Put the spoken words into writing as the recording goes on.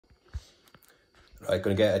Right,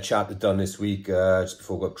 gonna get a chapter done this week, just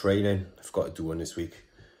before I go up training. I forgot to do one this week.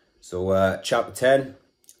 So, chapter 10.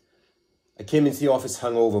 I came into the office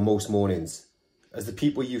hungover most mornings. As the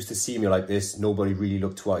people used to see me like this, nobody really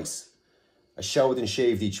looked twice. I showered and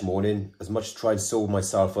shaved each morning, as much to try and sober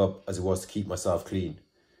myself up as it was to keep myself clean.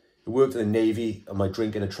 I worked in the Navy, and my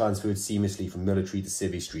drinking had transferred seamlessly from military to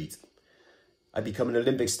Civvy Street. I'd become an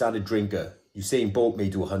Olympic standard drinker. Usain Bolt may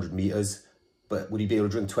do 100 metres, but would he be able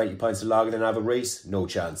to drink 20 pints of lager and have a race? No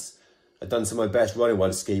chance. I'd done some of my best running while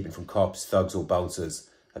escaping from cops, thugs or bouncers.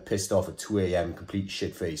 I pissed off at 2 AM, completely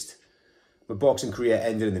shit-faced. My boxing career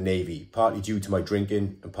ended in the Navy, partly due to my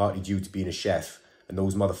drinking and partly due to being a chef and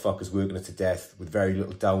those motherfuckers working us to death with very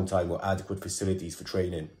little downtime or adequate facilities for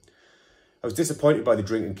training. I was disappointed by the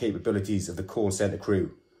drinking capabilities of the call centre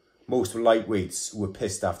crew. Most were lightweights who were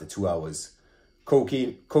pissed after 2 hours.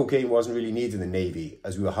 Cocaine wasn't really needed in the Navy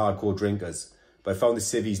as we were hardcore drinkers, but I found the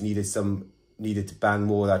civvies needed to bang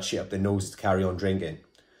more of that shit up their noses to carry on drinking.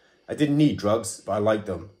 I didn't need drugs, but I liked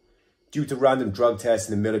them. Due to random drug tests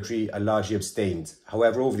in the military, I largely abstained.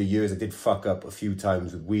 However, over the years, I did fuck up a few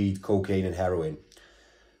times with weed, cocaine and heroin.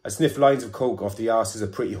 I sniffed lines of coke off the arses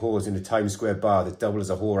of pretty whores in the Times Square bar that doubled as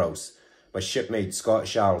a whorehouse. My shipmate,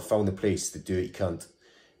 Scottish Al, found the place, the dirty cunt.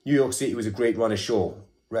 New York City was a great run ashore.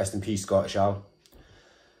 Rest in peace, Scottish Al.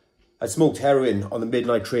 I smoked heroin on the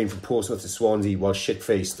midnight train from Portsmouth to Swansea while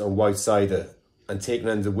shit-faced on white cider and taken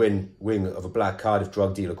under the wing of a black Cardiff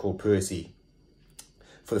drug dealer called Percy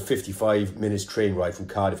for the 55 minutes train ride from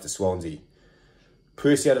Cardiff to Swansea.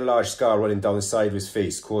 Percy had a large scar running down the side of his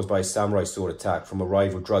face caused by a samurai sword attack from a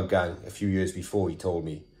rival drug gang a few years before, he told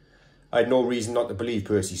me. I had no reason not to believe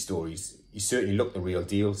Percy's stories. He certainly looked the real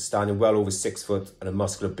deal, standing well over 6 foot and a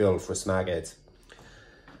muscular build for a smaghead.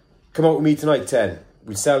 Come out with me tonight, 10.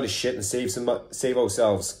 We'll sell this shit and save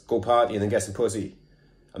ourselves, go party and then get some pussy.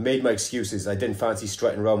 I made my excuses. I didn't fancy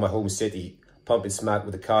strutting around my home city, pumping smack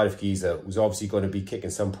with a Cardiff geezer who's obviously going to be kicking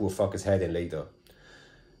some poor fucker's head in later.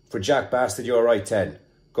 For a jack bastard, you're alright, 10.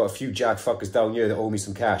 Got a few jack fuckers down here that owe me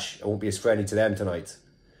some cash. I won't be as friendly to them tonight.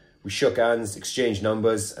 We shook hands, exchanged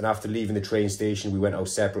numbers, and after leaving the train station, we went our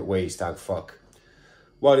separate ways, thank fuck.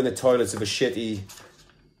 While in the toilets of a shitty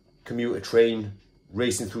commuter train,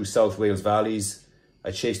 racing through South Wales valleys, I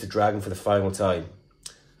chased a dragon for the final time.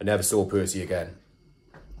 I never saw Percy again.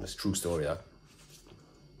 That's a true story, that.